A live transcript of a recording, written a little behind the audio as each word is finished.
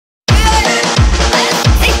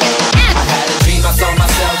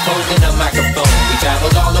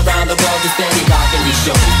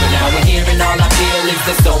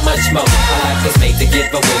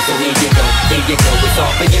you go, it's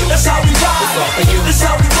all for you. That's how we ride, it's all for you. That's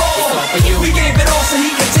how we roll, it's all for you. We gave it all so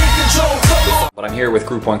he can take control. But I'm here with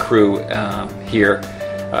Group 1 crew here,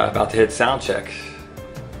 about to hit sound check.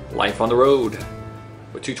 Life on the road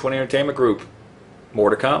with 220 Entertainment Group. More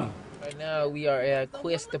to come. Right now we are at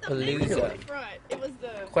Questapalooza.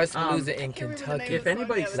 Questapalooza in Kentucky. If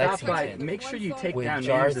anybody stops by, make sure you take down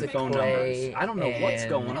names and phone numbers. I don't know what's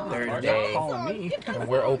going on. They're not calling me. And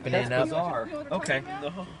we're opening up. Bizarre. Okay.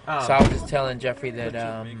 So I was just telling Jeffrey that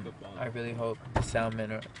I really hope the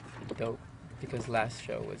soundmen are dope because last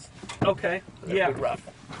show was a bit rough.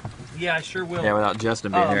 Yeah, I sure will. Yeah, without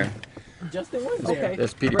Justin being here. Justin was there. Okay.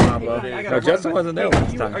 There's Petey Pablo. No, Justin wasn't there.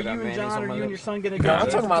 Are you and John, are you and your son gonna go? No, I'm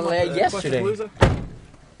talking about yesterday.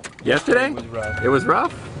 Yesterday? It was rough. It was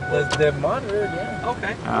rough? The monitor, yeah.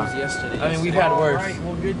 Okay. It was yesterday. I mean, we've had worse. Right,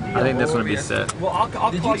 well, good deal. I think this one would be set. Well,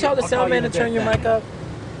 I'll Did you tell the soundman to turn your mic up?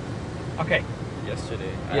 Okay.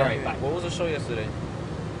 Yesterday. Yeah. Alright, bye. What was the show yesterday?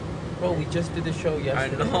 Bro, we just did the show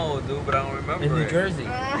yesterday. I know, dude, but I don't remember. In New Jersey.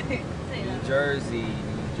 New Jersey.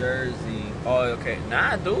 Oh, okay.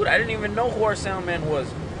 Nah, dude, I didn't even know who our soundman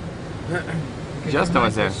was. Justin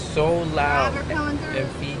was there. So loud and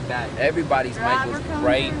feedback. Everybody's mic was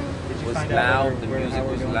bright, was loud, the music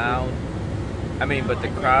was loud. I mean, but the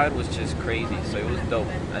crowd was just crazy, so it was dope.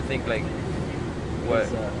 I think like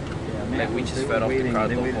we just fed off the crowd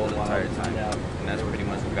the whole entire time, and that's pretty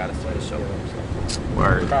much what got us to the show. So.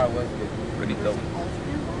 Word. The crowd was good. Pretty dope.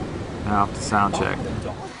 Now off to sound check.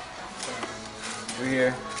 We're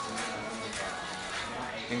here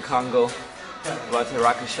in Congo, about to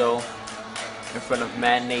rock a show in front of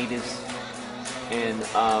mad natives, and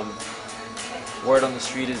word on the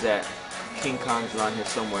street is that King Kong's around here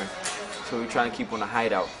somewhere, so we're trying to keep on a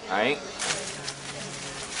hideout, alright?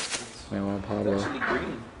 Man, Pablo. It's actually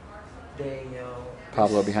green. Dang, yo.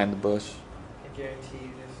 Pablo behind the bush. I guarantee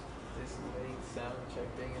you this late sound check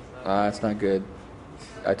thing is not... It's not good.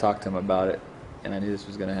 I talked to him about it, and I knew this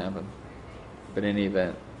was going to happen. But in any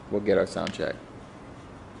event, we'll get our sound check.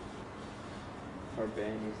 Our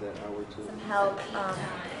band is that hour too. Some help,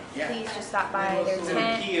 please just stop by their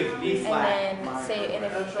tent and then say, and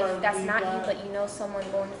if that's not you, but you know someone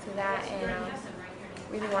going through that and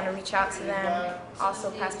really want to reach out to them,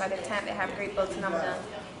 also pass by their tent. They have great books, and I'm going to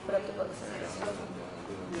put up the books in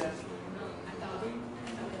there.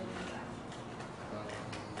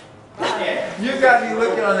 You got me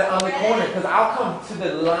looking on the corner because I'll come to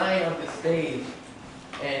the line of the stage.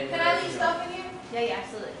 And Can I leave stuff in here? Yeah,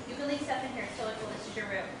 absolutely. You can leave stuff in here, so this is your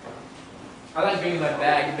room. I like bringing my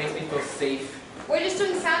bag. It makes me feel safe. We're just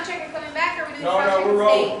doing sound check and coming back, or we're doing No, sound check we're and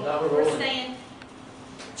rolling. staying? No, we're rolling. staying.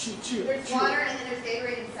 Chew. There's water and then there's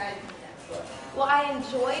Gatorade inside. Well, I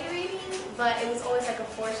enjoyed reading, but it was always like a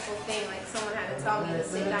forceful thing. Like someone had to tell me to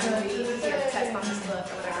sit down and read, you know, test on this book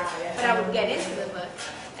or whatever. But I would get into the book,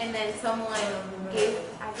 and then someone gave,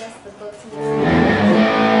 I guess, the book to me.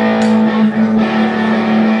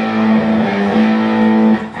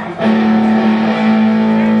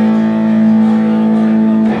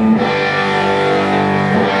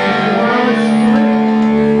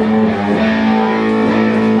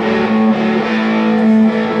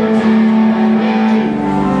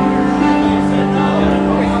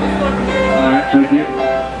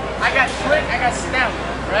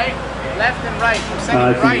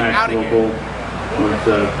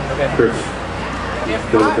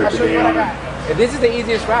 If this is the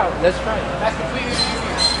easiest route, let's try it. That's completely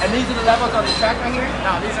easy. And these are the levels on the track right here?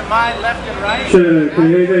 No, these are mine, left and right.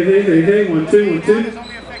 Hey, 1, 2, 1, 2. It's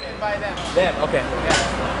only affected by them. Them, okay.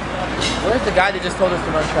 Yeah. Where's the guy that just told us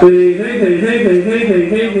to run track? Hey.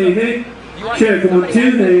 Check 1,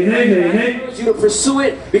 2. Hey. You to pursue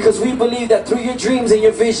it because we believe that through your dreams and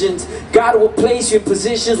your visions, God will place you in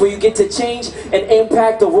positions where you get to change and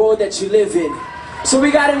impact the world that you live in. So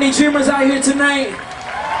we got any dreamers out here tonight?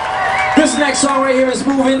 This next song right here is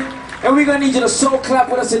moving, and we're gonna need you to soul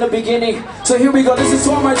clap with us in the beginning. So here we go. This is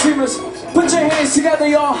to all my dreamers. Put your hands together,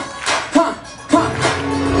 y'all.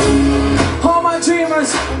 All my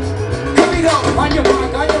dreamers. Here we go. On your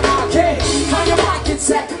mark, hey. On your mark, get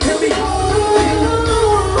set. Here we go.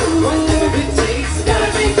 Whatever it takes,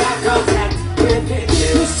 gotta make that contact with it.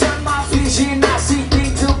 This time my vision, I see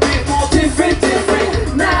things a bit more different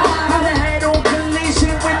now. Had a head-on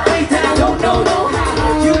collision with faith that I don't know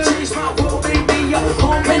how. You changed my world, made me your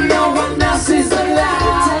home, and no one else is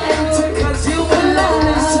allowed to enter, cause you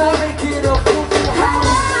belong. So make it a full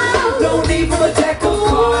house. No need for a deck of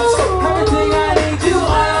cards. Everything I need you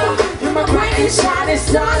are. You're my brightest, shining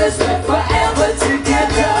star that's meant forever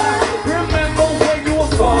together. Remember when you were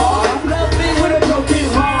far, loving with a broken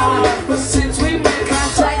heart. But since we made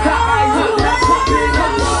contact, our eyes have never been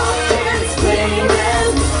apart. Can't explain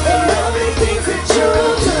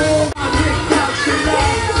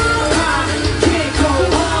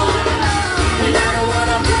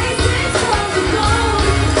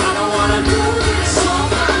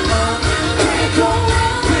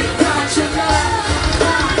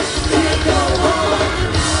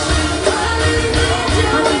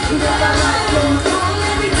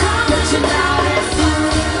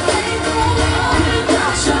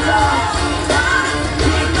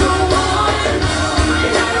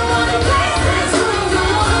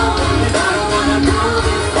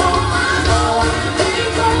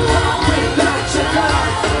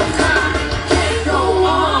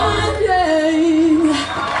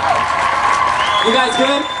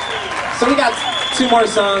 2 more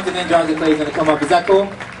songs, and then Jarvis Clay's gonna come up. Is that cool?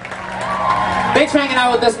 Thanks for hanging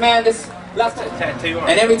out with us, man. This last time.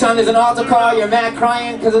 And every time there's an altar call, you're mad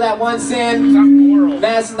crying because of that one sin.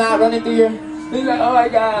 That's not running through your. You're like, oh my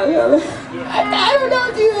God. I don't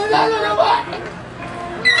know, Jesus. I don't know why.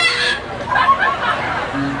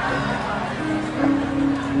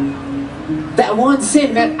 That one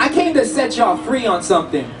sin, man. I came to set y'all free on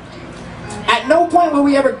something. At no point were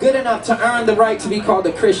we ever good enough to earn the right to be called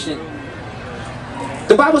a Christian.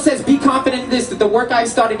 The Bible says, be confident in this, that the work I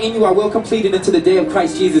started in you, I will complete it until the day of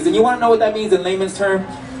Christ Jesus. And you want to know what that means in layman's term?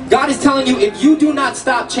 God is telling you, if you do not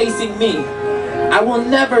stop chasing me, I will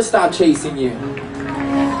never stop chasing you.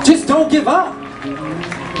 Just don't give up.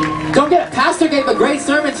 Don't get it. Pastor gave a great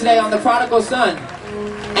sermon today on the prodigal son.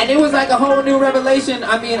 And it was like a whole new revelation.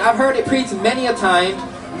 I mean, I've heard it preached many a time.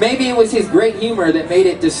 Maybe it was his great humor that made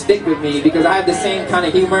it just stick with me, because I have the same kind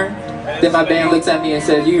of humor. Then my band looks at me and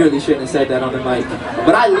says, you really shouldn't have said that on the mic.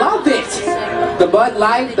 But I love it! The Bud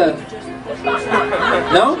Light, the...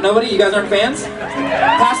 No? Nobody? You guys aren't fans?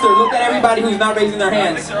 Pastor, look at everybody who's not raising their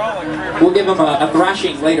hands. We'll give them a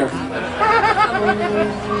thrashing later.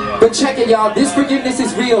 But check it, y'all. This forgiveness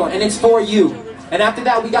is real, and it's for you. And after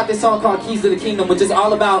that, we got this song called Keys to the Kingdom, which is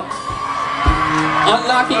all about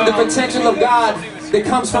unlocking the potential of God that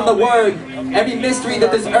comes from the Word. Every mystery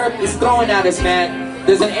that this earth is throwing at us, man,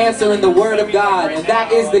 there's an answer in the Word of God. And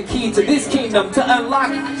that is the key to this kingdom, to unlock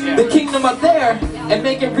the kingdom up there and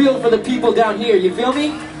make it real for the people down here. You feel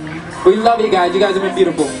me? We love you guys. You guys have been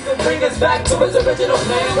beautiful. Bring us back to his original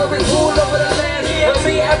plan, where we rule over the land. We'll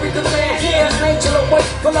be every demand. His nature away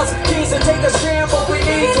from us, keys and take a stand. What we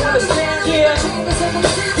need to understand, keep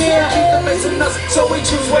them missing us, so we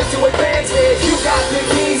choose way to advance. You got the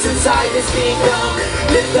keys inside this kingdom.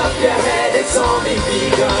 Lift up your head, it's only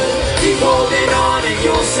begun. Keep holding on and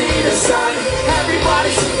you'll see the sun. Everybody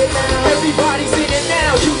sing it now. Everybody sing it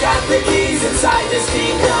now. You got the keys inside this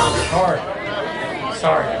kingdom.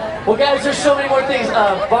 Sorry. Well, guys, there's so many more things.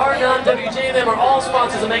 Bar None, WJMM are all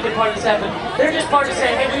sponsors of making part of this happen. They're just part of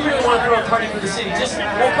saying, hey, we really want to throw a party for the city.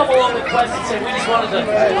 We'll come along with Quest and say, we just wanted to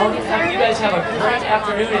have you guys have a great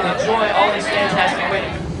afternoon and enjoy all these fantastic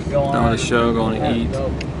weddings. Now on the show, going to eat.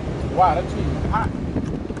 Wow, that cheese is hot.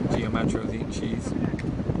 Gio Metro's eating cheese.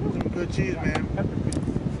 Some good cheese, man.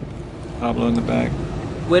 Pablo in the back.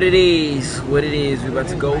 What it is, we about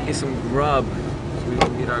to go get some grub. So we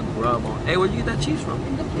gonna get our grub on. Hey, where'd you get that cheese from?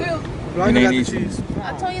 I got the cheese.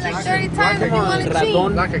 I told you like 30 times that you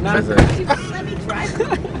wanted cheese. Let me try.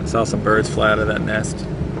 I saw some birds fly out of that nest.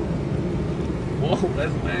 Whoa,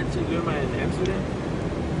 that's mad cheese. You ever in Amsterdam?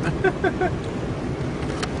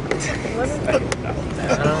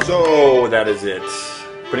 So that is it.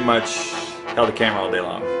 Pretty much held the camera all day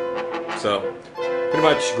long. So pretty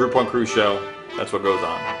much Group 1 Crew show. That's what goes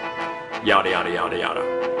on. Yada yada yada yada.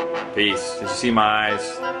 Peace. Did you see my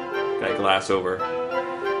eyes? Got a glass over.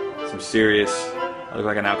 Some serious. I look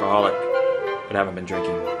like an alcoholic, but I haven't been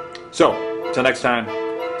drinking. So until next time.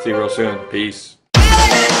 See you real soon. Peace. I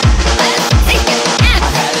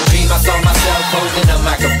had a dream, I saw myself holding a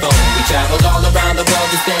microphone. We traveled all around the world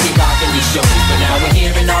to steady rocking these shows. But now we're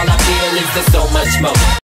here and all I feel is there's so much more.